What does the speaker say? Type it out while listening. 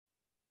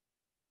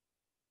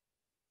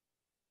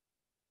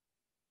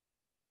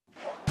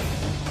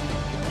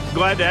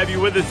Glad to have you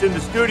with us in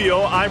the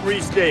studio. I'm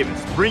Reese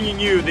Davis, bringing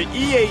you the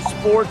EA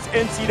Sports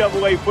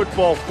NCAA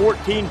Football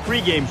 14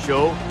 pregame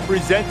show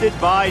presented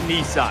by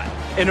Nissan.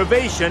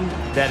 Innovation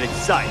that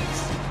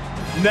excites.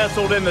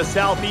 Nestled in the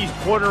southeast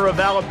corner of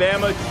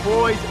Alabama,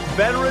 Troy's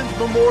Veterans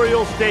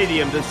Memorial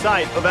Stadium, the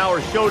site of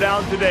our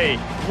showdown today.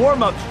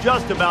 Warm-up's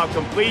just about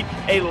complete.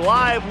 A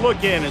live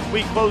look-in as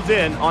we close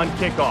in on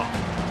kickoff.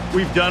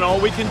 We've done all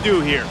we can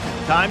do here.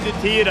 Time to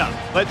tee it up.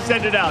 Let's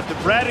send it out to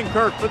Brad and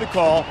Kirk for the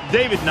call.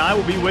 David and I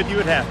will be with you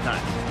at halftime.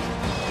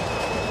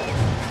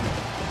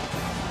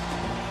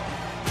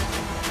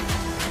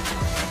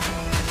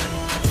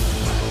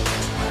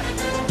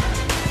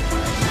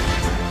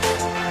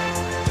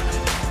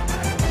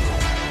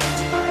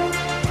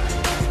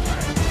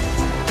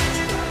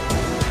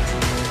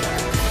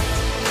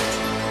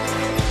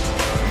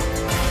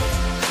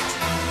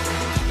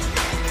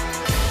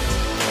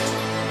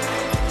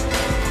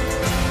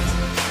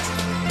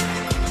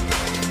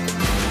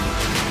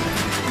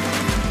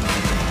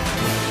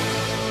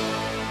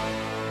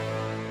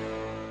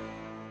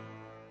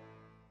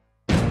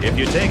 If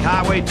you take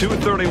Highway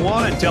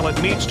 231 until it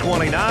meets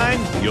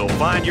 29, you'll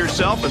find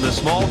yourself in the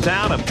small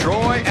town of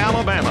Troy,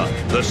 Alabama,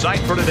 the site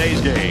for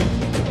today's game.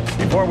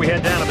 Before we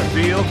head down to the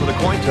field for the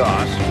coin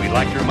toss, we'd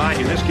like to remind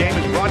you this game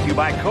is brought to you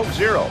by Coke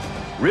Zero.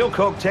 Real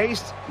Coke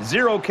taste,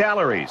 0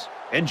 calories.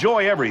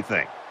 Enjoy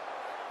everything.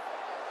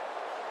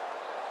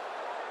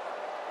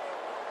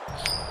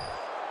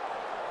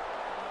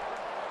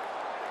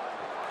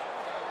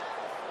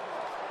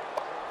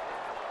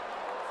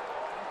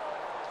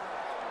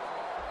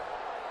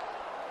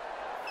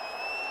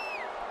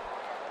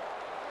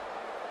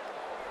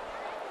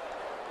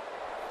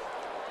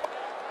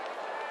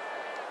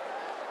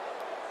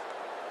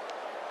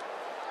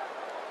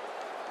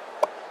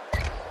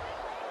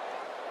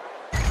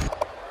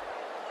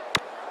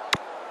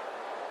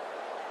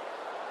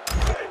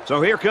 So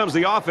here comes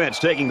the offense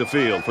taking the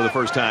field for the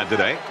first time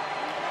today.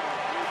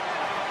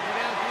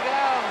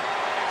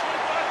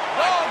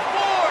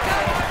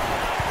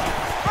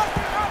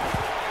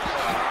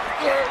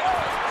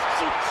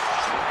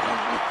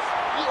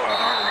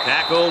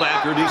 Tackled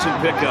after a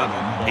decent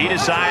pickup. He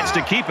decides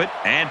to keep it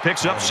and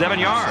picks up 7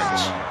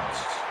 yards.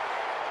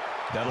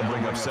 That'll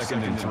bring up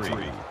 2nd and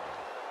 3.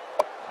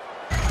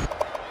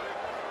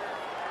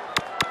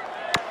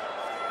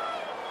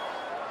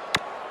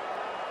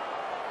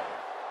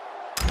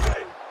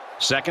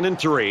 Second and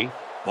 3.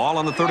 Ball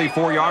on the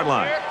 34-yard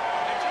line.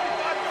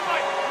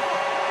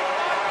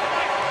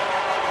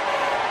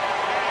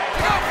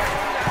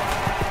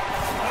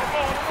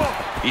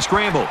 He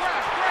scrambled.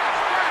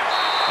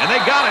 And they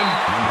got him.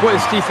 Boy,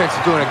 this defense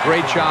is doing a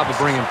great job of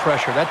bringing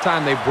pressure. That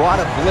time they brought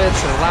a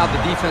blitz and allowed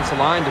the defensive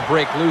line to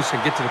break loose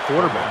and get to the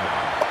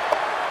quarterback.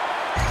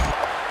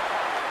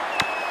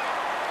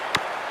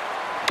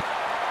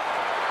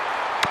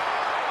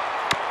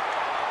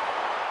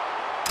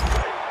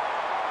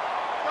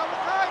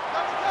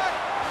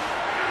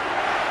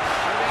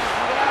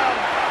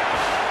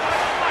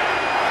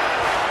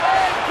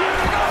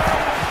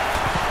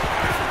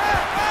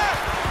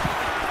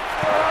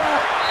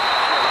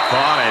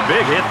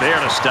 Big hit there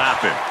to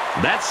stop him.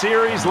 That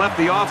series left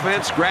the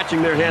offense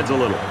scratching their heads a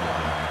little.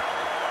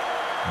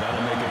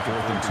 That'll make it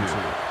 4th and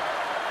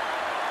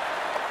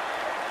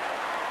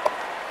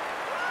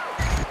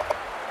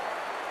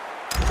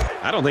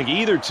 2. I don't think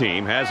either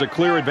team has a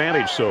clear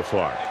advantage so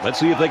far. Let's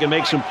see if they can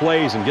make some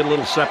plays and get a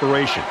little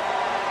separation.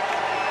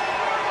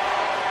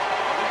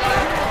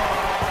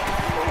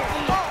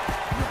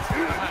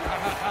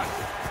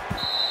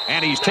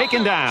 And he's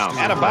taken down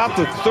at about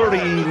the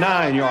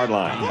 39-yard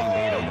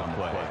line.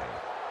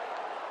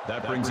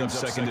 That brings up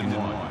 2nd and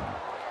 1.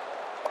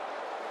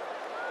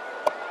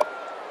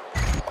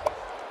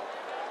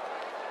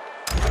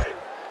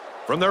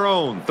 From their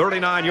own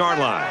 39-yard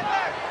line.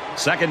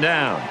 2nd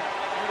down.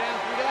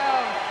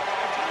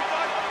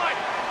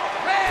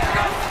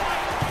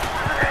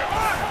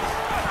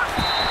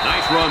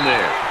 Nice run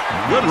there.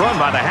 Good run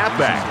by the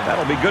halfback.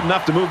 That'll be good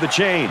enough to move the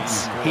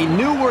chains. He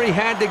knew where he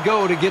had to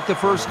go to get the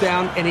first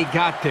down, and he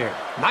got there.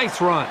 Nice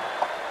run.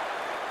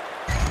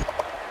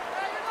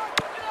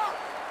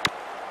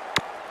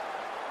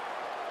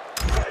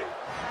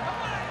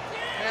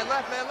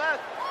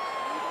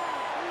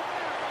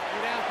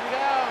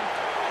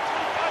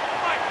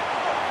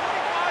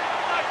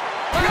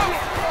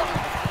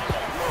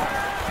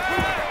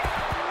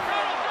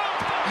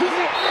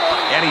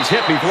 And he's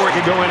hit before he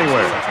can go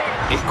anywhere.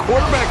 A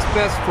quarterback's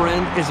best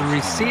friend is a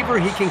receiver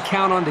he can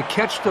count on to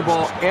catch the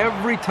ball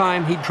every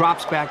time he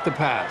drops back to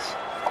pass.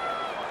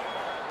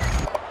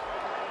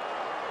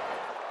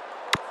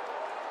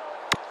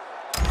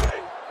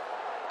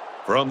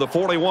 From the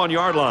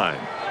 41-yard line.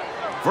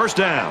 First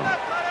down.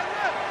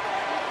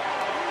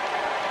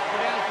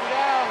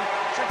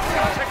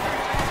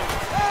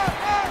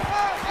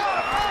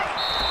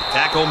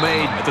 Tackle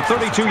made at the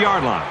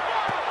 32-yard line.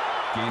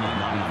 Gain of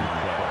 9 on the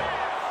play.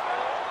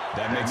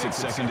 That makes it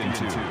 2nd and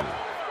 2.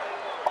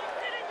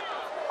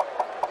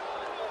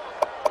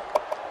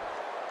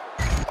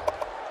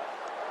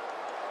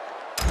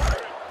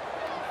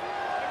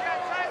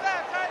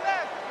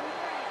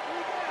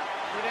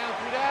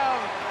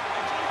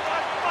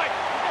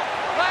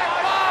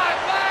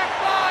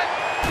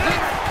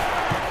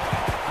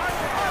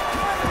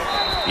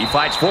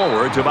 fights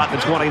forward to about the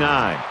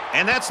 29.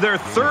 And that's their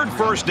third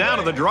first down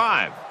of the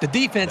drive. The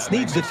defense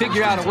needs to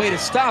figure out a way to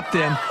stop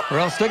them, or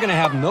else they're going to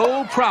have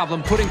no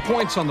problem putting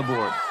points on the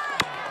board.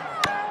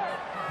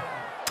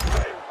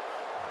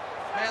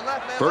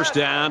 First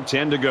down,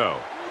 10 to go.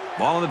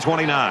 Ball on the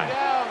 29.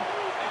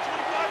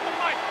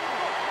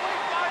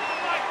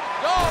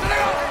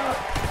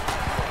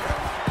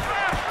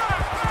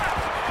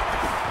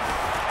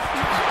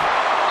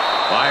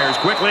 Fires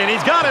quickly, and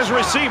he's got his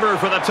receiver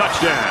for the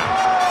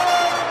touchdown.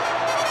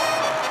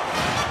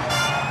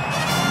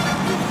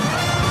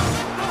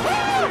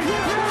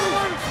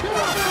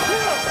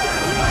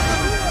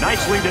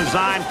 Nicely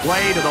designed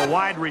play to the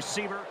wide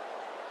receiver.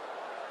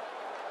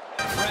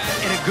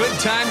 And a good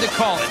time to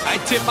call it. I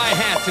tip my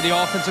hat to the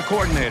offensive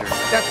coordinator.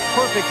 That's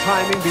perfect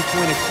timing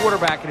between a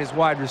quarterback and his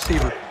wide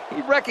receiver.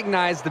 He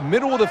recognized the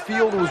middle of the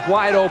field was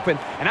wide open,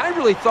 and I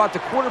really thought the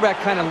quarterback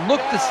kind of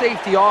looked the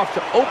safety off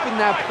to open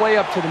that play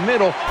up to the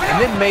middle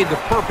and then made the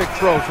perfect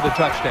throw for the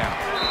touchdown.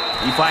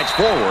 He fights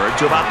forward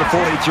to about the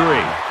 43.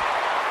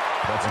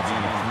 That's a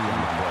gain of 3 on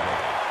the play.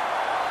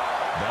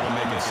 That'll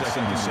make it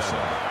 2nd and 7.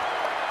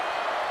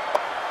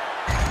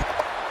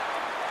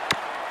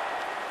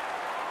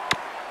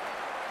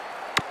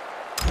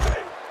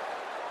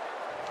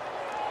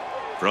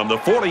 From the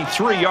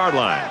 43-yard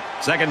line,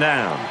 2nd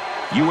down.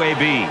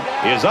 UAB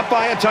is up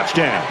by a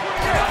touchdown.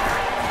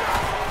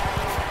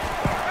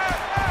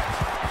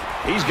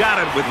 He's got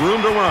it with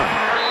room to run.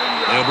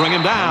 They'll bring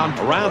him down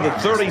around the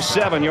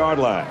 37-yard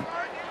line.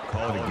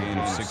 Call it a gain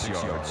of 6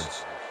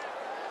 yards.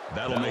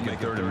 That'll make it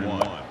 3rd and 1.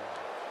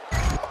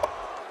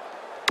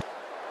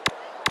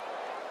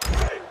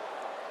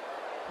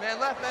 Man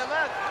left, man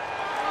left.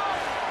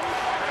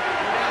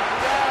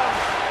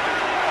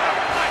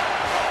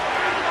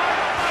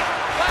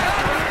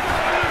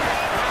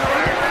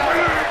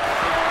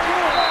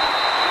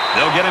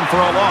 They'll get him for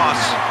a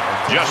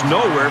loss. Just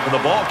nowhere for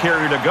the ball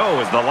carrier to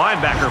go as the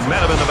linebacker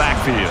met him in the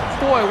backfield.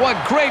 Boy,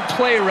 what great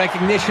play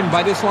recognition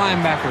by this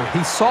linebacker.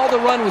 He saw the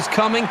run was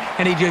coming,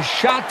 and he just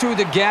shot through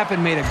the gap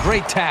and made a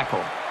great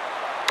tackle.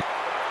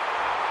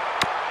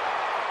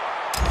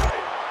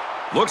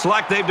 Looks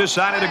like they've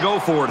decided to go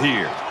for it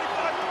here.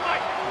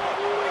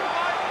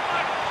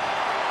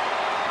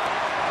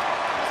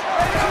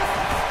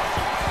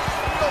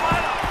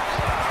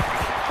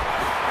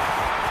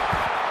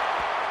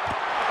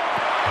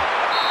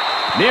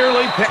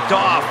 Nearly picked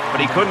off, but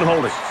he couldn't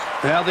hold it.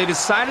 Well, they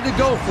decided to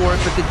go for it,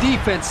 but the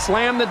defense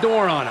slammed the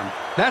door on him.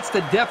 That's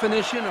the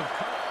definition of...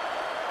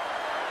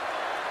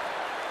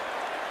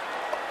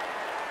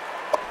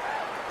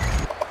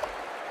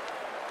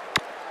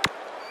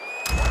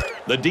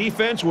 The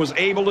defense was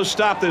able to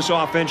stop this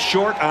offense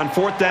short on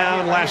 4th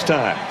down last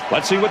time.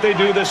 Let's see what they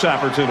do this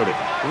opportunity.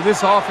 Well,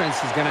 this offense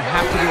is going to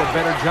have to do a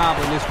better job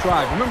on this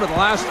drive. Remember the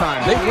last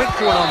time, they went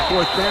for it on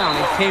 4th down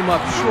and came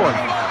up short.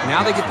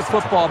 Now they get the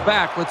football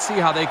back. Let's see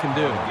how they can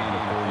do.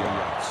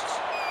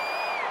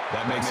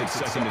 That makes it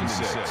 2nd and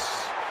 6.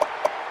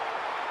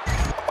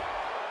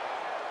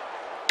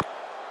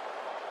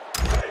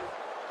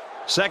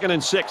 2nd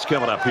and 6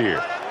 coming up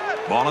here.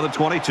 Ball on the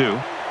 22.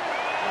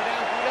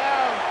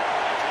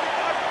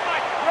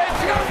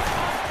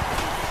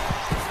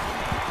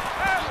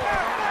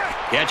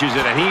 Catches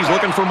it, and he's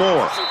looking for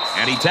more.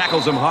 And he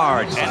tackles him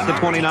hard at the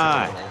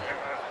 29.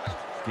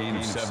 Gain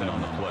of 7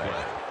 on the play.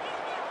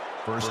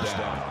 First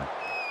down.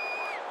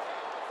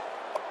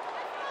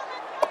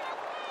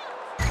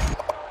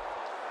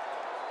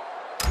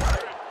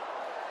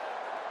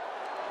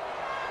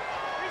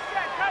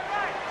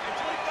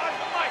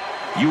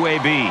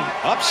 UAB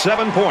up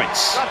 7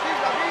 points.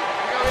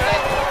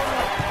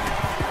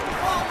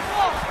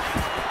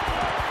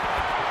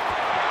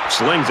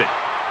 Slings it.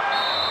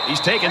 He's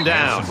taken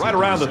down right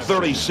around the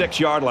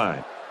 36-yard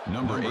line.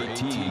 Number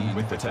 18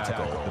 with the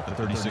tackle at the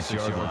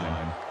 36-yard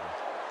line.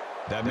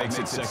 That makes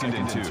it 2nd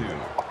and 2.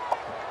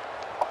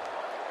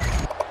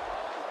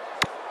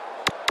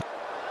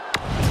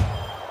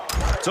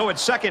 So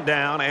it's 2nd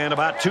down and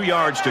about 2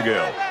 yards to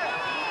go.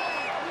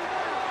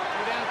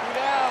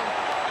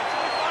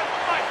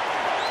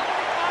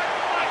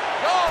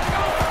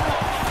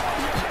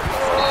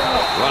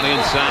 Run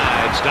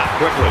inside, stop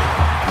quickly.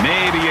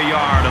 Maybe a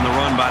yard on the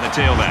run by the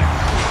tailback.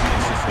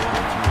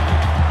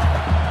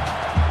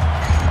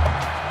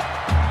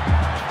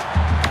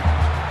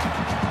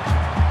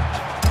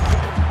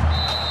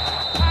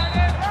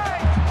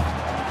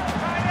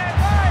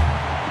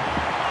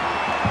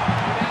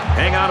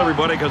 Hang on,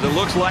 everybody, because it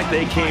looks like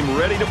they came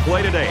ready to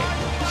play today.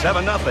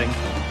 7-0,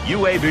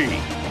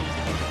 UAB.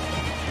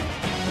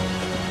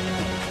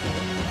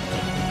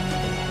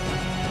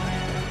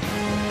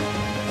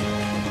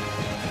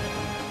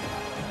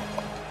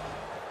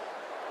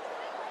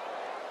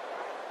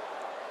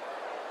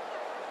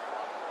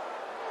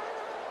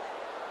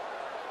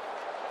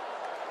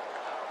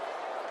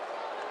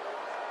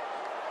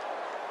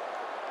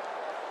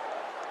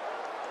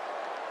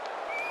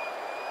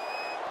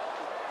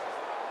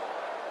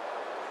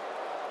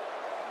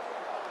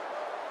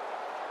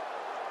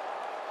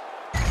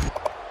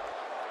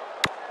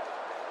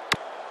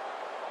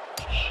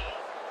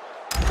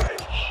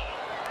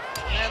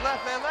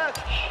 left, man left.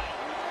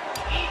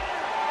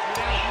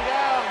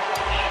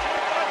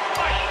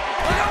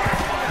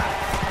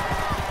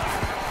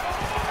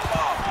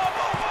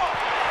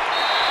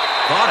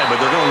 Caught him, but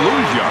they're going to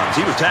lose yards.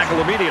 He was tackled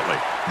immediately.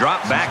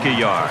 Dropped back a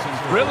yard.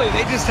 Really,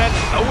 they just had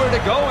nowhere to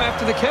go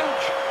after the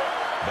catch.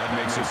 That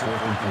makes it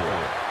 4th and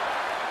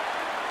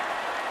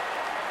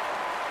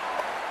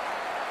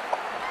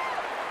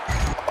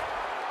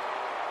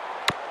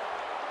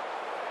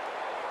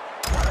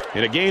 4.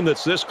 In a game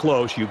that's this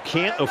close, you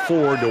can't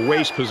afford to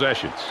waste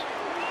possessions.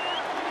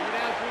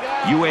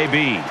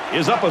 UAB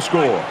is up a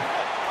score.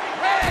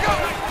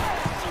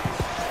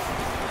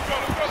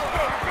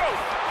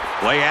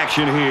 Play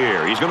action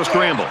here. He's going to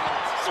scramble.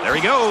 There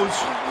he goes.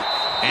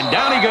 And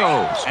down he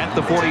goes at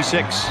the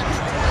 46.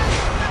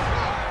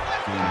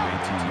 Gain of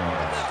 18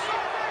 yards.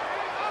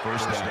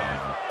 First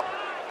down.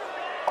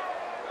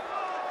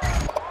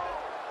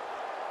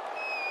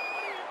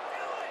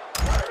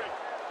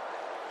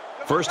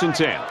 First and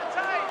 10.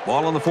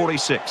 Ball on the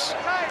 46.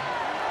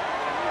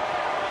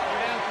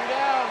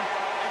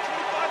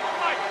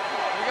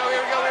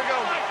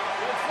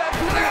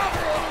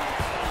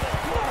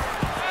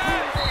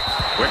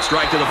 Quick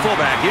strike to the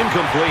fullback,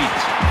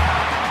 incomplete.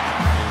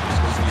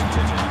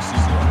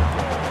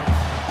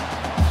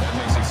 That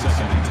makes it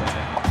 2nd and 10.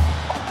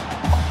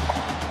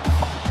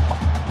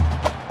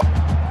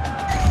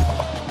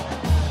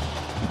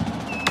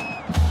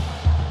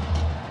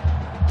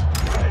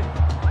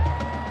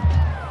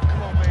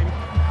 Come on, baby.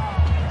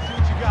 See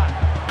what you got.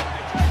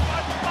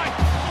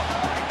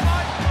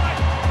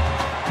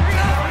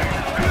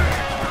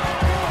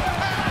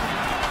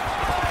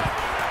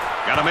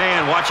 Got a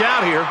man, watch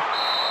out here.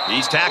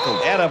 He's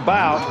tackled at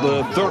about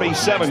the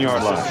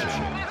 37-yard line.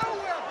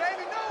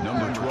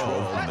 Number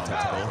 12 on the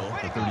tackle,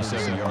 the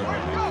 37-yard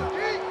line.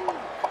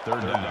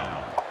 3rd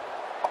down.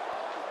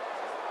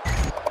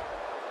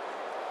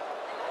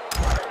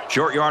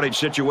 Short yardage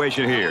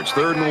situation here. It's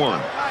 3rd and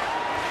 1.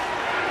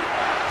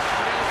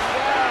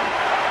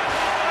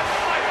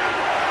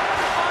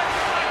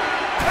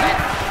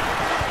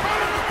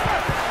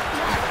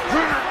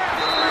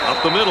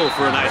 Up the middle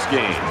for a nice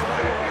gain.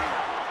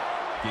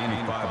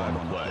 Gaining 5 on the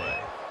play.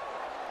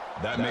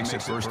 That makes it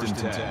 1st and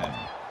 10.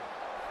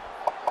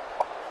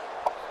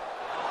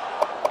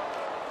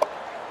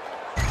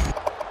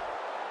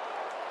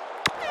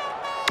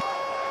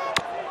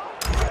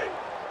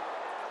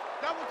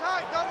 Double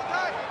tight, double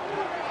tight.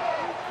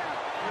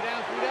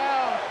 Three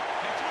down.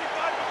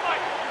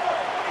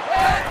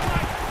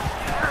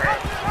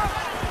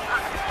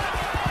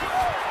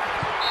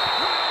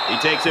 He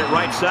takes it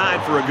right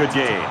side for a good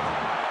gain.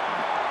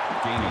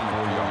 Gaining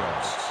 4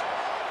 yards.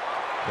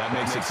 That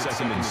makes it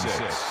 2nd and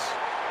 6.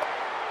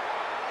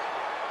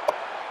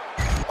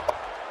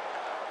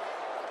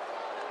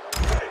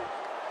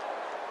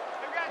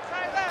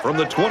 From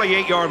the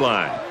 28-yard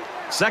line.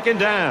 2nd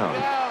down.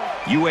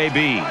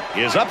 UAB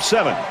is up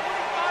 7.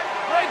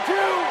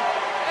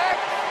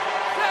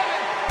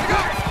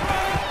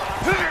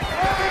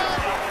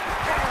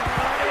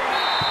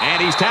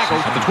 And he's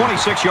tackled at the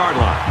 26-yard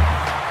line.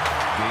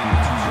 Gaining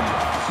 2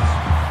 yards.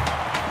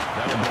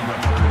 That'll bring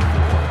up 3rd and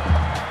 4.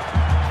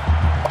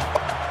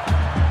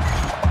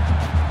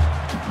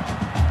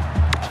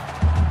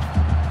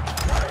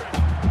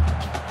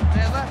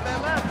 Man left,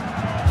 man left.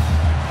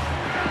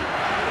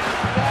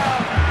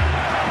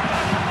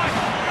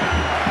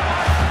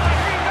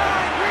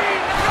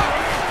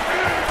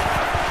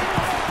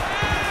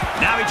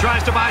 Now he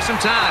tries to buy some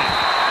time.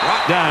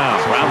 Brought down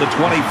around the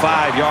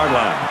 25-yard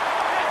line.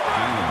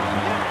 Gaining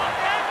 1 yard.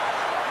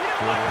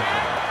 4th down.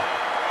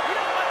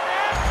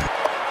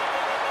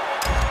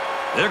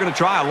 They're going to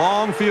try a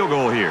long field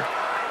goal here.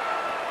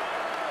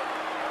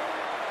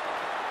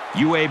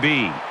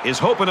 UAB is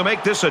hoping to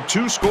make this a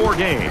 2-score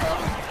game.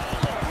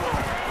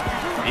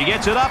 He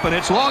gets it up, and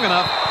it's long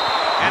enough,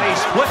 and he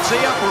splits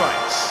the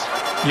uprights.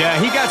 Yeah,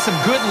 he got some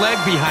good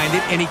leg behind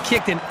it, and he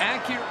kicked an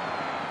accurate...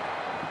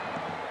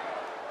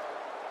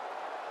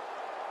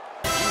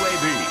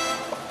 UAB.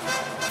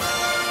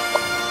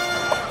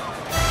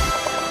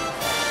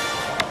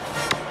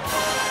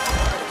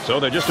 So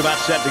they're just about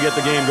set to get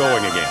the game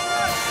going again.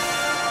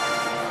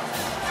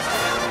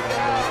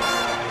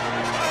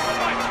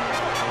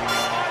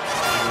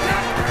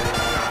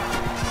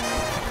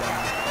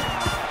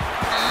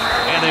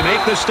 And they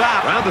make the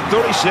stop around the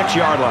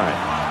 36-yard line.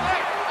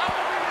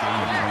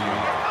 Gaining 3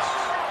 yards.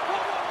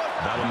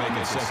 That'll make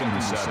it 2nd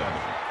and 7.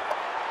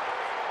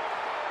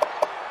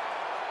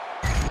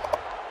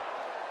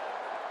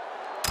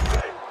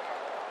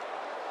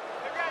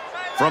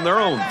 From their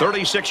own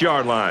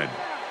 36-yard line,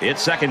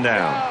 it's 2nd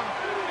down.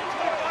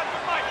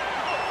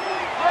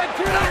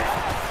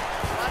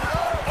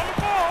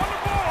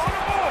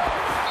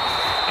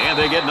 And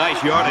they get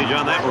nice yardage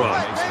on that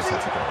run. Makes the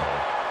tackle.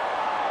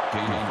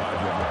 Gaining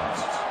 5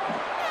 yards.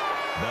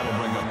 That'll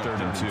bring up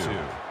 3rd and 2.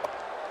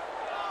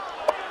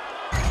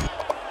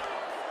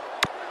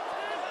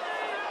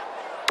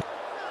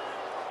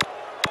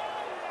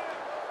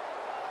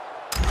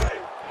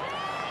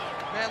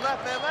 Man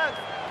left, man left.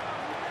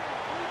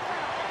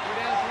 Three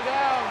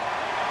down.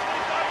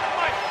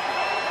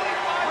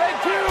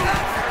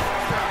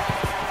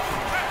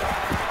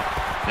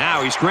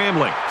 Now he's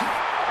scrambling.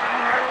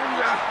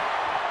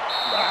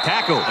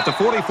 Tackle at the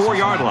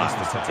 44-yard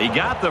line. He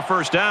got the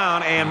first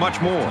down and much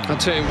more. I'll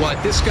tell you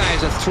what, this guy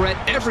is a threat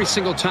every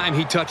single time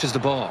he touches the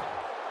ball.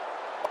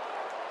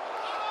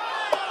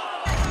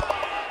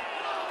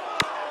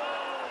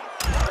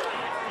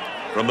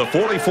 From the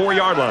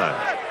 44-yard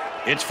line,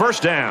 it's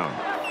first down.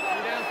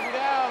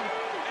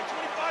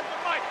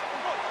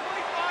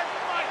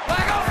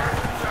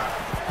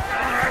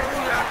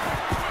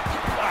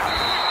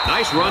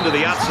 Nice run to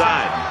the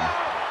outside.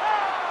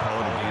 Call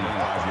it a gain of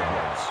 5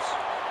 yards.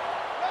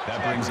 That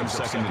brings him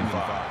 2nd and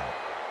 5.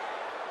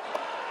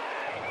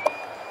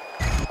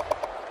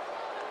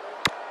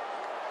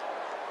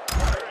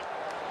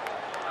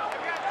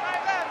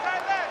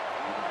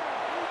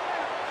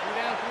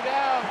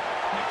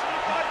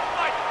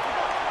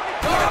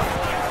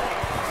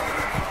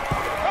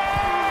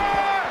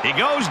 He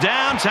goes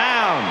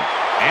downtown,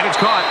 and it's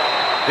caught.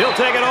 He'll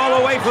take it all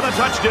the way for the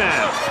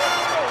touchdown.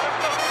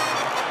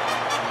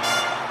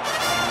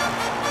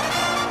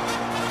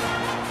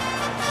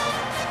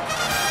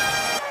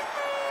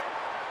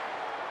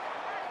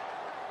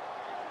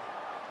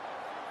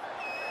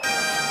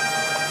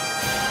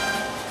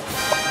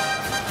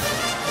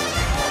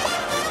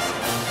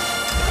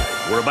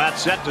 We're about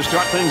set to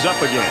start things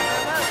up again.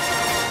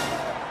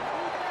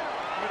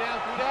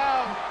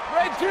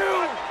 Red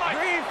 2,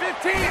 green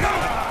 15.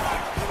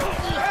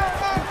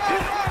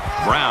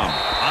 Brown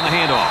on the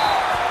handoff,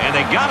 and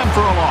they got him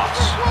for a loss.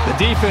 The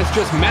defense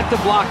just met the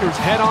blockers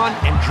head on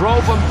and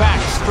drove them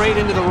back straight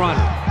into the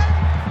runner.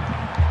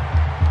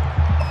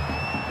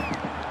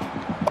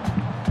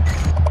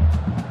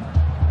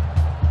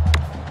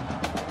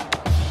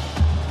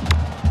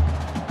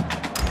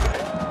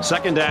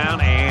 Second down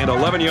and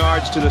 11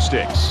 yards to the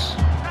sticks.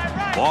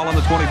 Ball on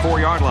the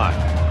 24-yard line.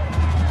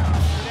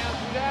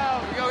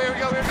 Here we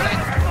go.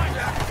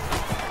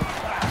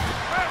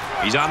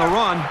 He's on the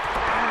run.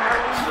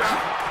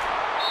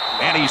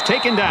 And he's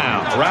taken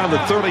down around the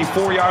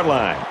 34-yard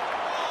line.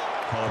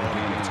 Call it a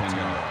gain of 10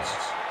 yards.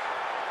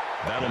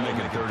 That'll make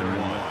it 3rd and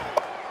 1.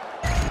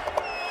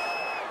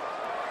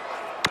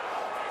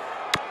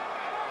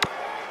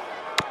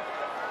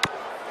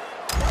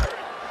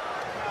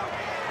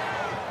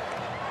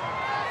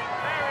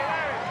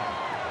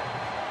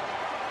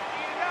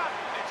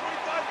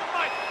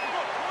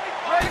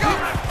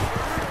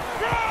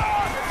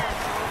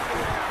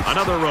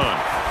 Another run.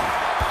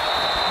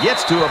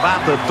 Gets to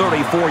about the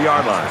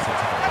 34-yard line.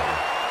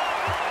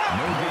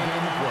 No gain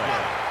on the play.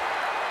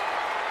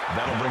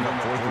 That'll bring up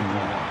 4th and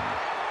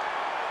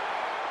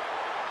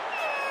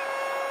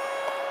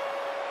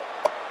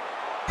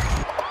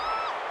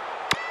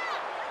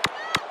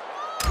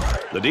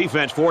 1. The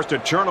defense forced a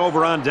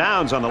turnover on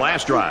downs on the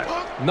last drive.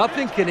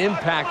 Nothing can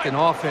impact an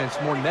offense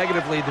more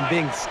negatively than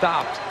being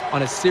stopped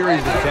on a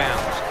series of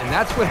downs. And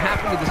that's what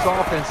happened to this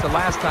offense the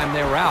last time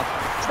they were out.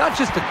 It's not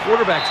just the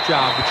quarterback's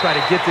job to try to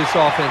get this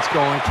offense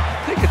going.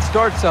 I think it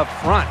starts up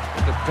front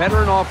with the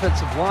veteran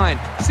offensive line.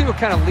 See what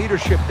kind of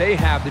leadership they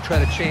have to try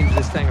to change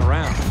this thing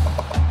around.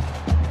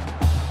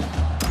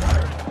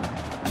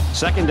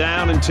 Second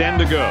down and 10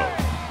 to go.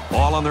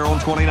 Ball on their own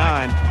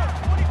 29.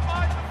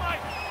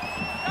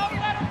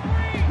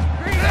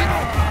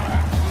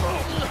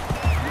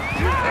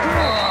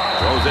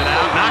 Throws it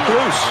out, knocked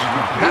loose.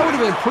 That would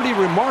have been pretty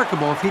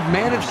remarkable if he'd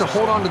managed to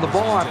hold on to the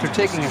ball after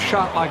taking a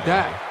shot like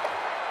that.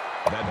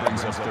 That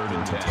brings us 3rd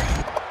and 10.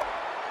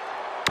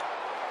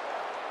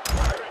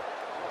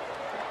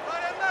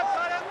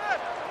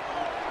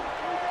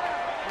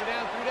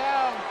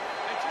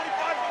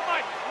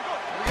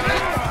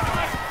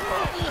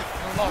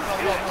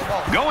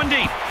 Going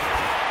deep.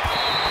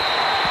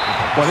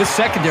 Well, this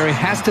secondary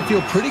has to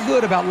feel pretty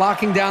good about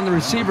locking down the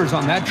receivers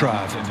on that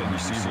drive.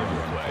 Receiver on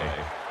the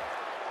play.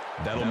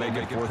 That'll make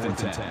it 4th and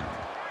 10.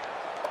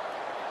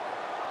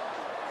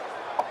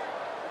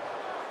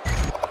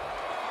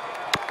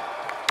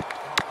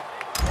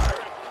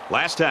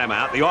 Last time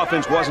out, the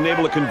offense wasn't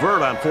able to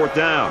convert on 4th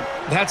down.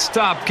 That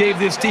stop gave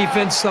this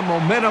defense some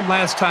momentum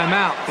last time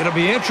out. It'll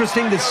be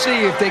interesting to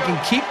see if they can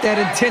keep that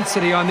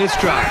intensity on this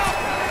drive.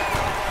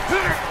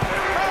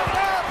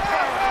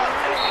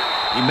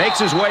 He makes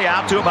his way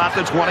out to about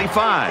the 25.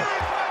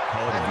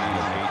 Call it a gain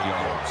of 8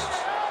 yards.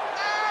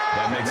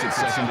 That makes it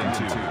 2nd and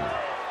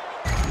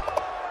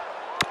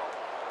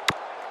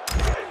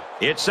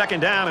 2. It's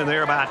second down, and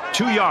they're about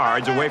 2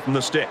 yards away from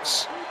the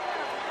sticks.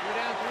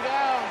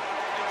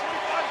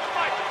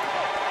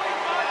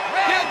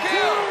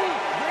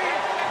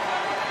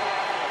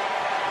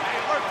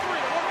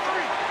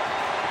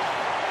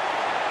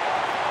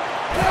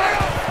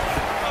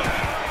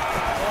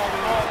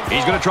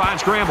 He's going to try and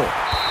scramble.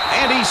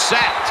 And he's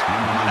sacked.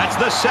 That's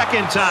the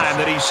second time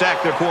that he's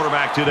sacked their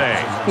quarterback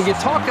today. When you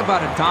talk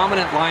about a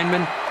dominant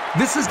lineman,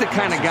 this is the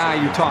kind of guy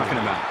you're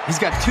talking about. He's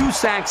got 2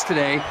 sacks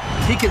today.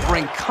 He can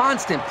bring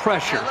constant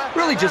pressure.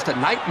 Really just a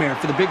nightmare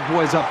for the big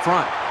boys up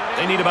front.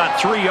 They need about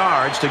 3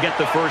 yards to get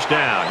the first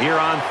down here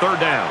on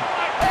 3rd down.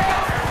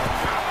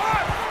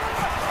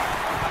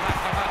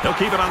 He'll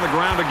keep it on the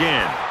ground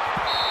again.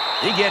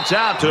 He gets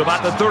out to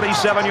about the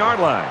 37-yard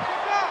line.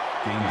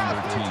 Gain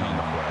 13 on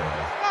the play.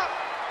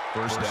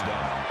 First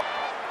down.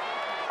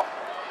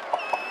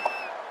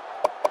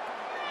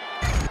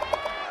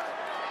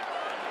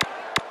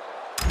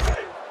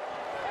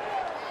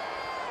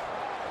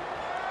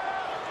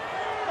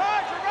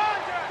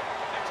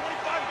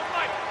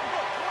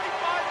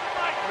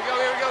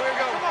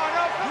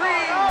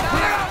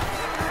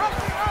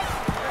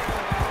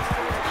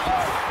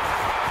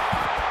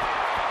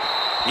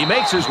 He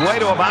makes his way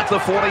to about the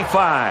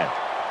 45.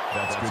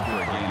 That's good for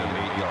a gain of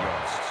 8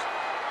 yards.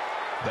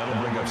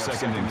 That'll bring up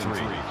 2nd and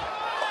 3.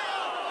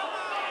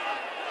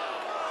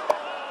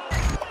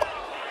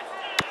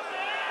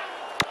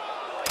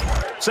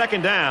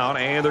 Second down,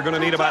 and they're going to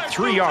need about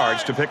 3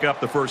 yards to pick up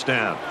the first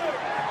down.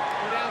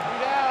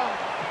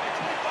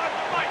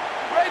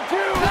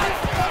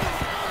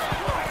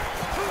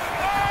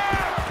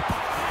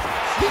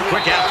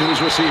 Quick out to his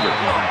receiver,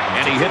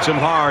 and he hits him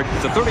hard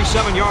at the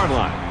 37-yard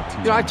line.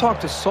 You know, I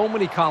talked to so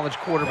many college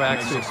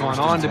quarterbacks who have gone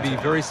on to be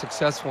very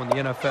successful in the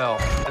NFL,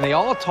 and they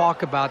all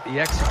talk about the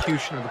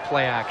execution of the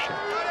play action.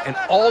 And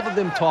all of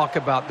them talk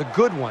about, the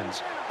good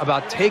ones,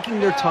 about taking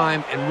their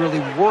time and really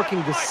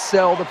working to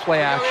sell the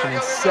play action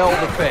and sell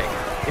the fake.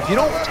 If you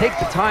don't take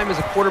the time as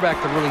a quarterback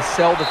to really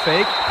sell the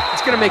fake,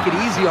 it's going to make it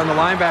easy on the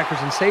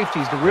linebackers and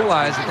safeties to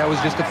realize that that was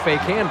just a fake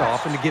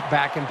handoff and to get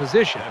back in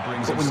position.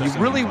 But when you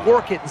really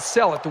work it and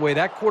sell it the way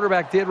that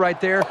quarterback did right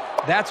there,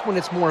 that's when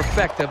it's more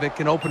effective. It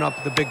can open up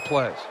the big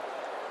plays.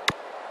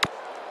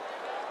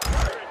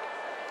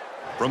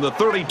 From the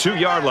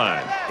 32-yard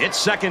line, it's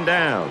second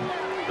down.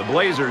 The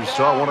Blazers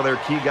saw one of their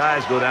key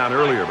guys go down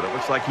earlier, but it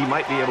looks like he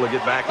might be able to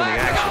get back in the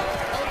action.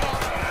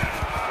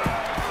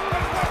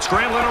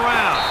 Scrambling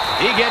around.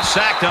 He gets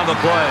sacked on the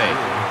play.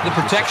 The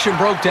protection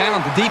broke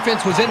down. The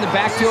defense was in the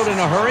backfield in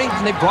a hurry,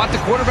 and they brought the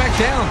quarterback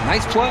down.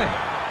 Nice play.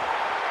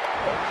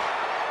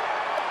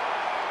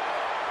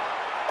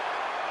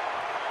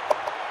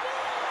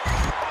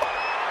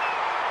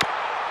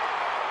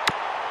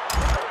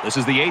 This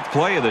is the 8th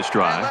play of this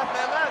drive.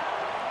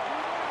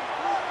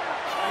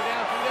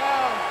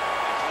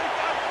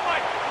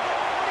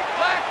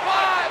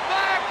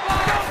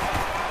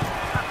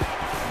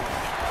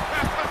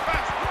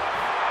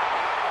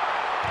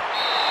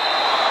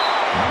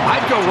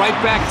 I'd go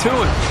right back to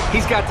him.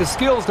 He's got the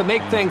skills to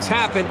make things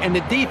happen, and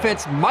the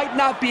defense might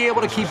not be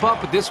able to keep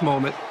up at this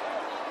moment.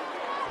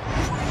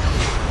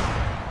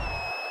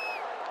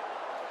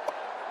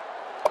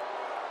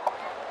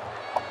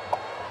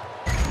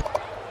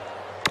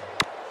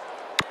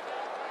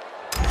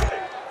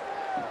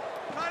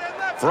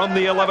 From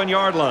the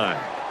 11-yard line,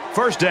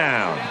 first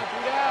down.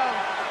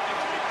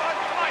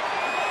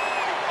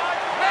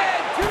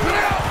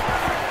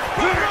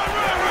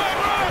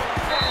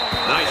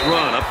 Nice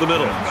run up the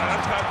middle.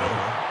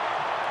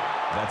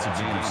 That's a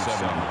gain of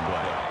 7 on the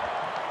play.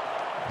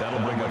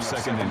 That'll bring up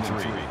 2nd and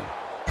 3.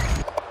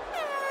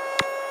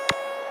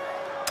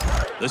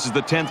 This is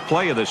the 10th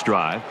play of this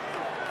drive.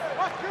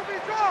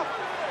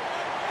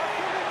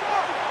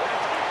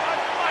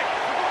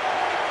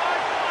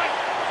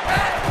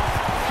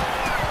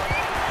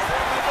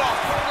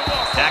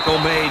 Tackle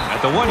made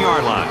at the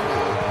 1-yard line.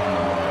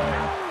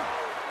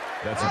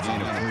 That's a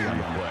gain of 3 on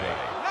the play.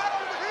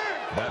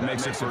 That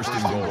makes it first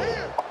and goal.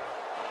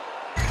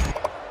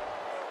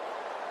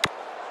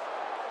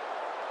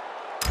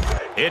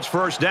 It's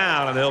first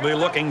down, and they'll be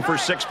looking for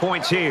 6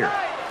 points here.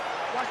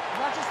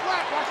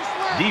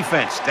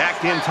 Defense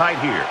stacked in tight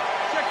here.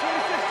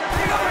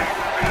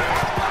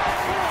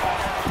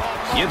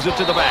 Gives it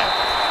to the back.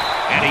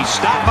 And he's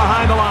stopped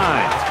behind the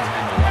line.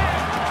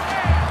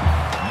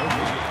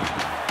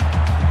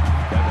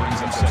 That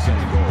brings up 2nd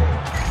and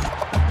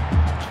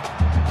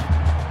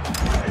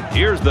goal.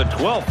 Here's the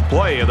 12th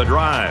play of the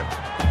drive.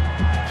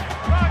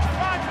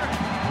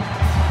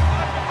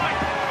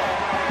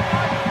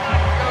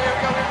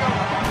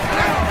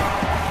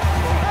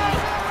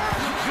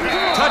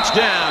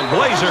 Touchdown,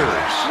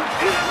 Blazers.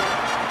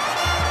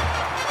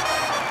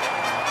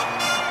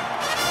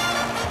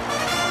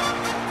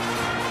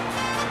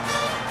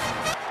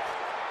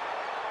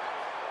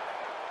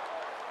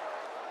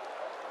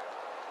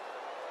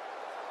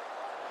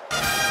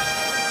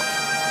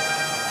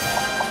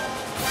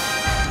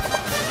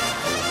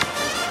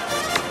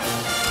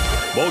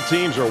 Both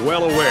teams are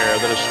well aware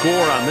that a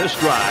score on this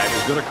drive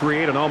is going to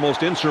create an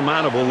almost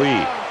insurmountable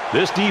lead.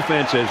 This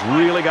defense has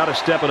really got to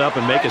step it up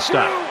and make a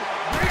stop.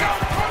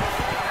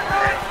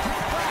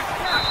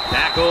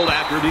 Tackled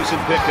after a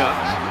decent pickup.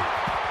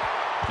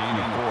 Gain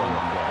of 4 on the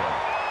play.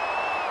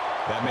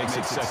 That makes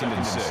it 2nd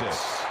and 6.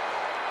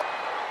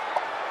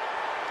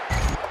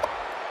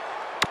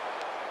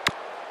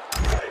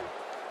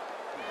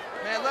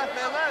 Man left,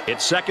 man left.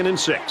 It's 2nd and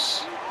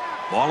 6.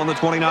 Ball on the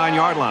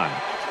 29-yard line.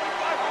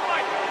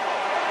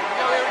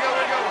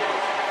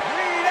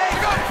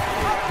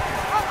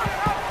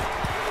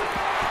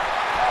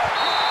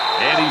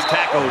 And he's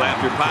tackled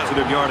after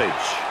positive yardage.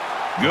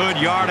 Good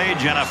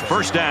yardage and a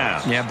first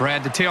down. Yeah,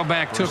 Brad, the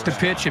tailback took the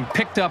pitch and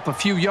picked up a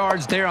few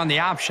yards there on the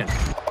option.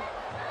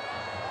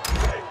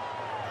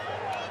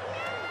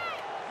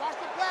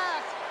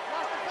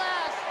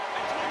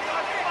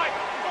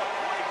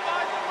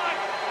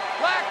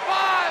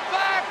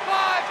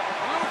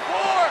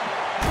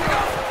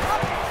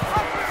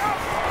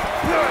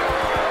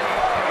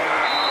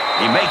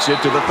 He makes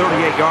it to the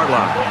 38-yard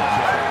line.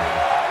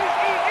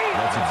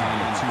 That's a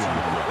gain of 2 on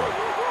the play.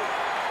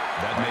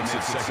 That makes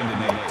it 2nd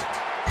and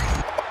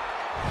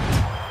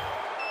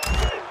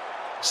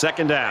 8.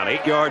 Second down,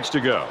 8 yards to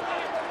go.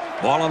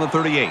 Ball on the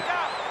 38.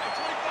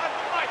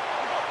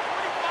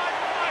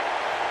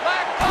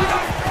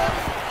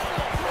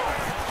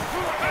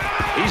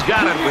 He's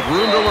got it with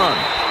room to run.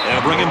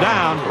 They'll bring him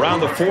down around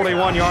the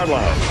 41-yard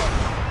line.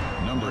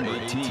 Number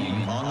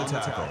 18 on the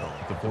tackle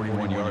at the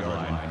 41-yard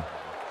line.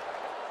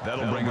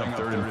 That'll bring up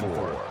 3rd and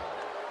 4.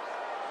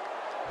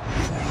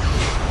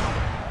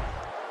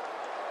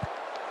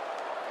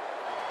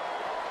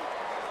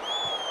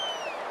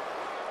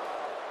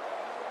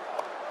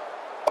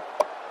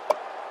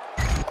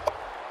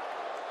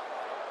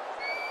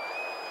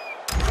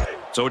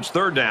 So it's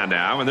 3rd down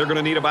now, and they're going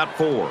to need about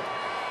 4.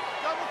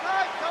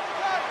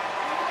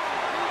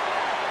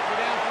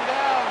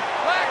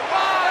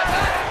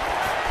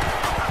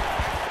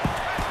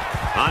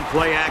 On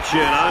play action,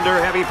 under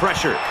heavy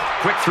pressure.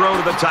 Quick throw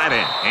to the tight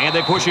end. And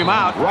they push him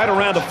out right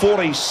around the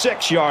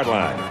 46-yard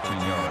line. 13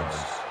 yards.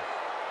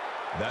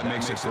 That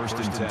makes it 1st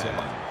and 10.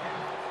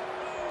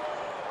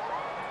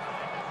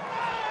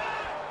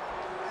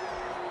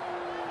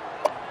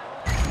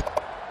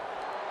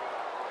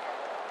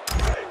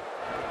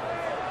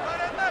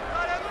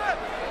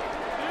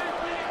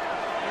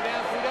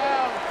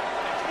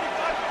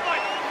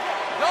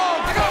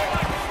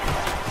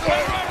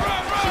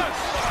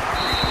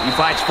 He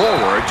fights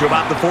forward to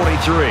about the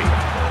 43.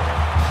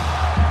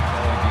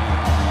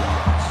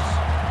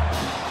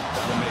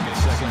 That'll make it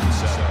 2nd and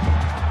 7.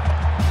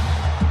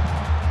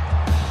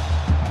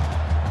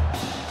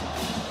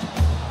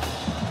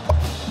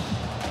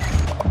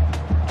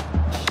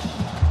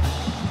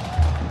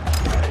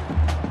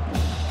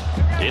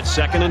 It's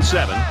 2nd and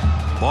 7.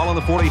 Ball on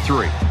the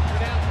 43.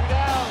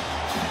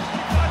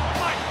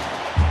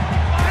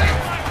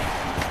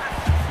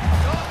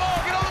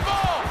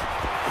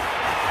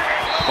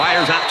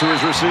 Fires out to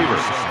his receiver.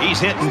 He's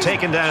hit and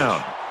taken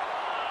down.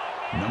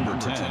 Number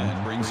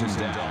 10 brings him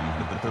down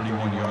at the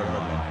 31-yard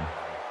line.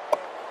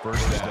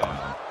 1st down.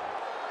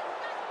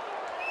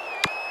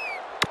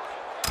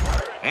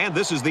 And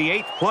this is the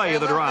 8th play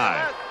of the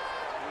drive.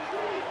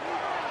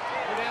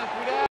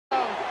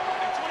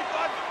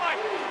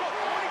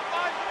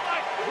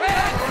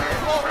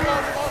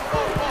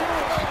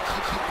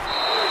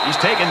 He's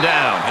taken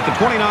down at the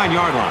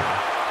 29-yard line.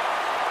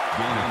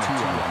 Gain of 2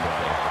 on the play.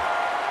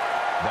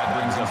 That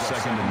brings up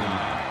 2nd and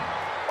 9.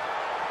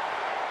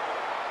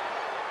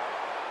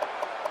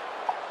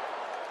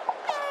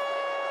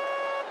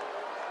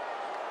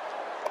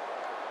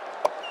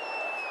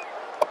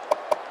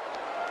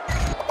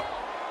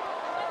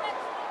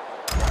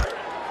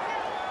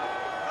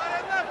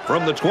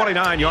 From the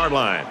 29-yard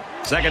line,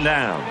 2nd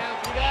down.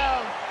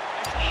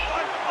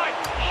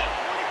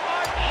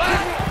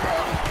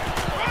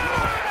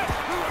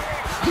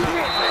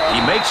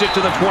 He makes it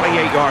to the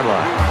 28-yard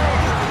line.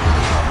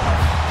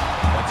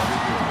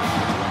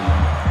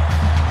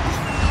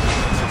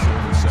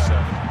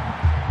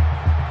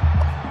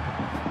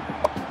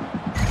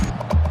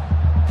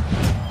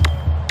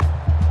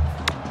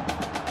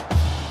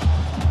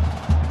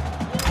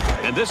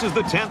 And this is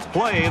the 10th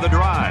play of the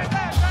drive.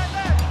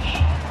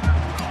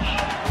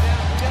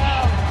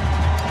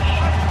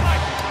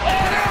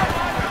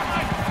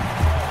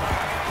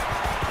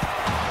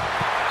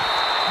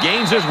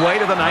 Gains his way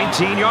to the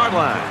 19-yard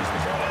line.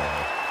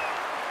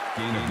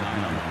 Gain of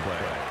 9 on the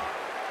play.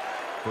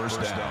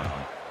 1st down.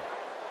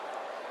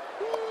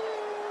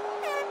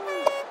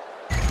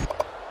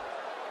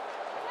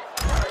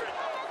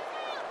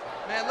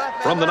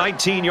 From the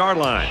 19-yard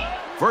line,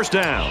 1st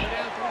down.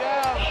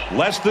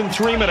 Less than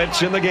 3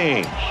 minutes in the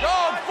game.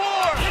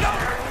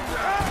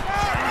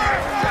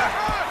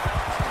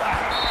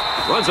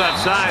 Runs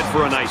outside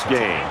for a nice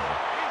gain.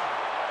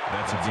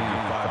 That's a gain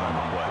of 5 on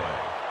the play.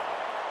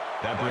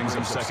 That brings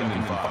him 2nd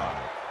and 5.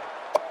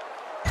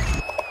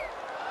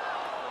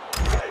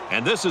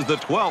 And this is the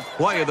 12th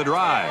play of the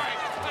drive.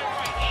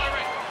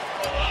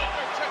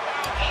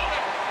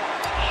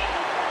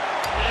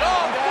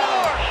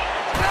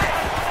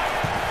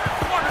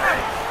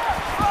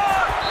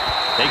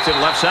 Takes it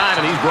left side,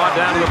 and he's brought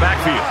down to the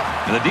backfield.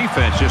 And the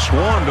defense just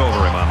swarmed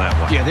over him on that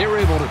one. Yeah, they were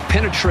able to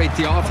penetrate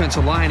the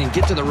offensive line and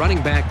get to the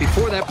running back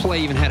before that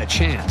play even had a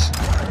chance.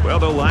 Well,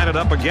 they'll line it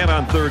up again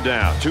on 3rd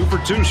down. 2 for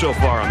 2 so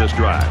far on this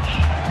drive.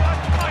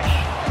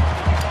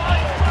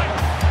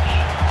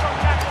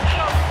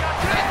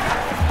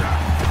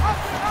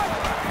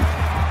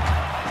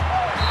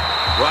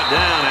 Brought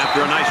down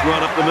after a nice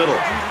run up the middle.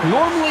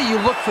 Normally, you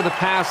look for the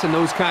pass in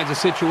those kinds of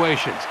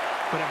situations.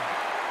 But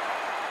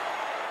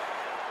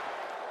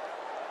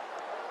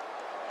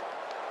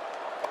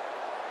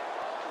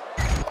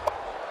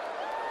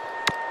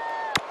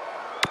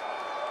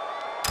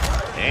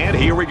and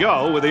here we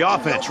go with the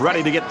offense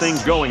ready to get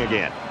things going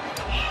again.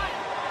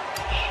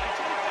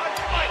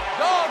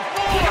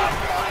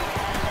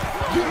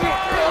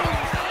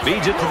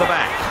 Feeds it to the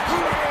back.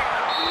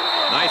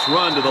 Nice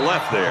run to the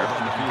left there.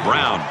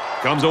 Brown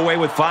comes away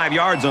with 5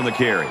 yards on the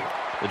carry.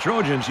 The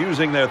Trojans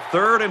using their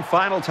third and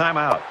final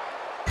timeout.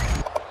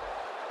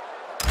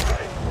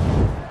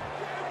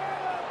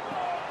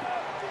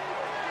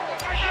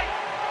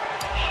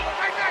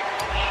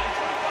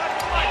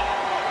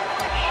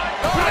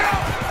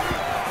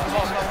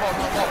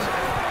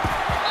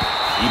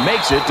 He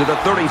makes it to the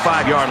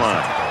 35-yard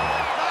line.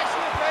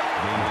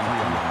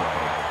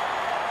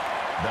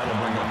 That'll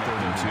bring up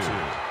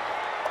 32.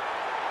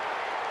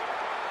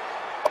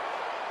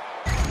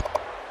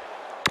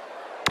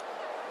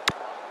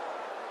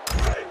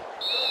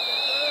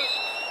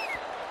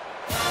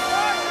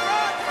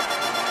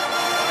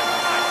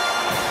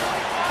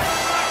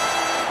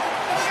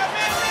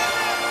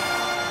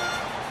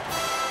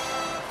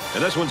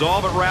 And this one's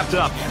all but wrapped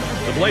up.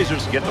 The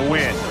Blazers get the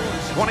win,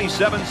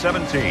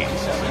 27-17.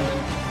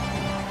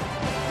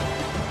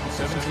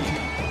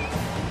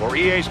 For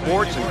EA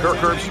Sports and Kirk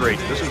Herbstreit,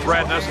 this is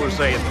Brad Nessler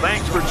saying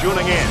thanks for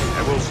tuning in,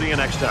 and we'll see you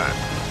next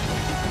time.